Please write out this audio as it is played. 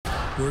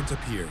Words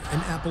appear, an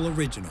Apple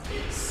original.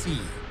 See.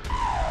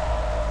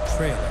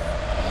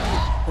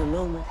 Trailer. The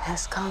moment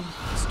has come.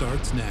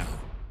 Starts now.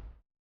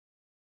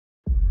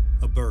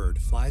 A bird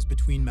flies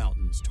between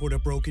mountains toward a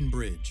broken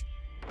bridge.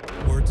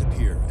 Words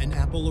appear, an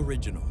Apple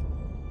original.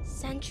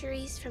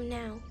 Centuries from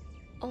now,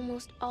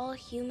 almost all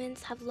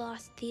humans have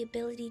lost the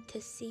ability to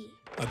see.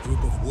 A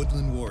group of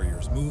woodland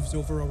warriors moves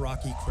over a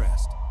rocky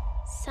crest.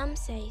 Some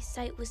say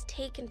sight was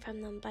taken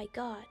from them by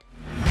God.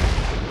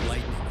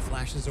 Lightning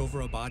flashes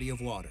over a body of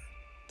water.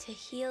 To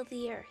heal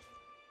the earth.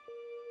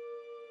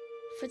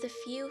 For the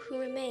few who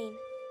remain,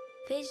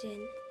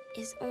 vision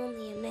is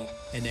only a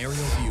myth. An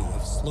aerial view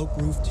of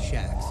slope-roofed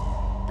shacks.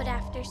 But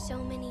after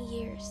so many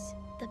years,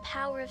 the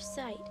power of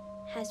sight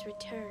has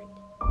returned.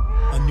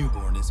 A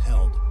newborn is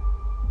held.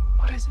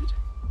 What is it?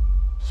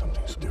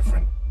 Something's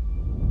different.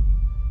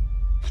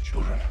 The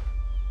children,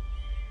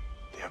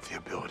 they have the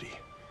ability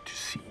to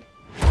see.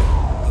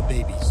 A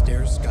baby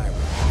stares skyward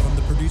from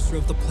the producer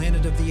of the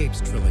Planet of the Apes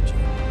trilogy.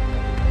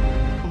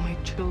 My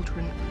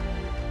children,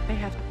 they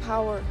have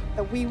power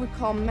that we would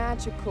call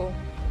magical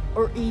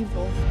or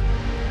evil.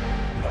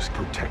 We must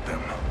protect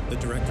them. The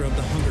director of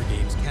the Hunger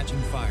Games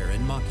Catching Fire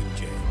and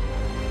Mockingjay.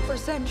 For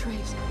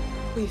centuries,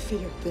 we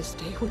feared this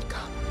day would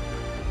come.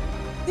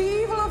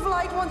 The evil of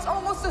light once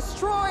almost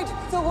destroyed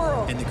the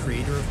world. And the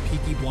creator of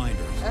Peaky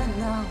Blinders. And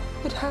now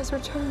it has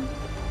returned.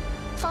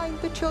 Find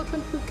the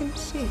children who can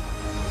see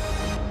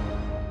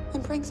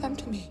and bring them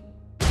to me.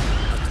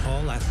 A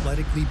tall,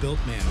 athletically built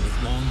man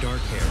with long dark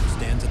hair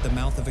stands at the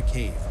mouth of a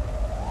cave.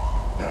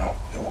 Now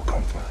they will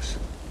come for us.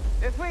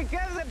 If we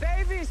kill the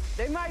babies,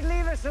 they might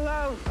leave us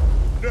alone.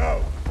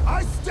 No!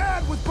 I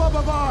stand with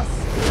Baba Voss!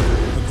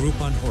 A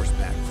group on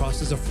horseback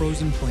crosses a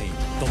frozen plain.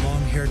 The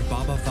long-haired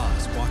Baba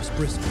Voss walks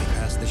briskly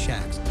past the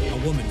shacks. A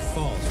woman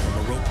falls from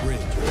a rope bridge.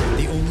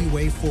 The only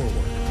way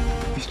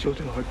forward. These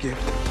children are a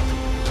gift.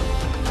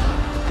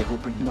 They will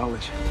bring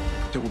knowledge.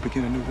 They will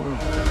begin a new world.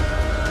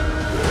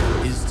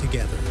 Is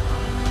together.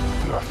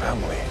 We are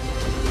family.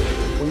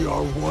 We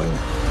are one.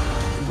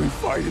 And we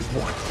fight as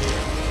one.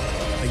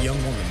 A young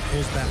woman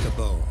pulls back a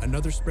bow.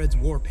 Another spreads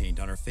war paint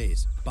on her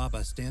face.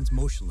 Baba stands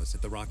motionless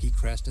at the rocky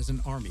crest as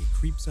an army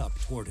creeps up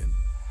toward him.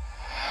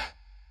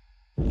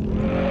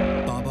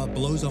 Baba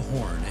blows a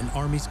horn and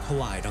armies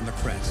collide on the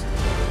crest.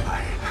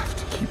 I have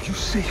to keep you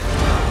safe.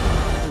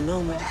 The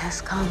moment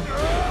has come.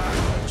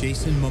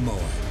 Jason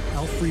Momoa,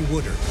 Alfre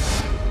Woodard.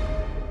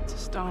 It's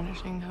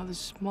astonishing how the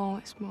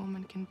smallest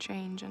moment can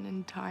change an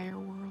entire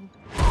world.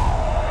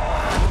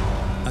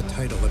 A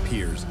title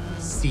appears.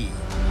 See.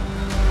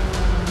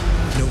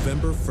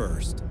 November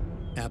 1st.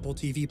 Apple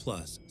TV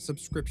Plus.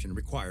 Subscription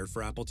required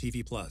for Apple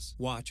TV Plus.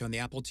 Watch on the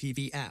Apple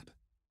TV app.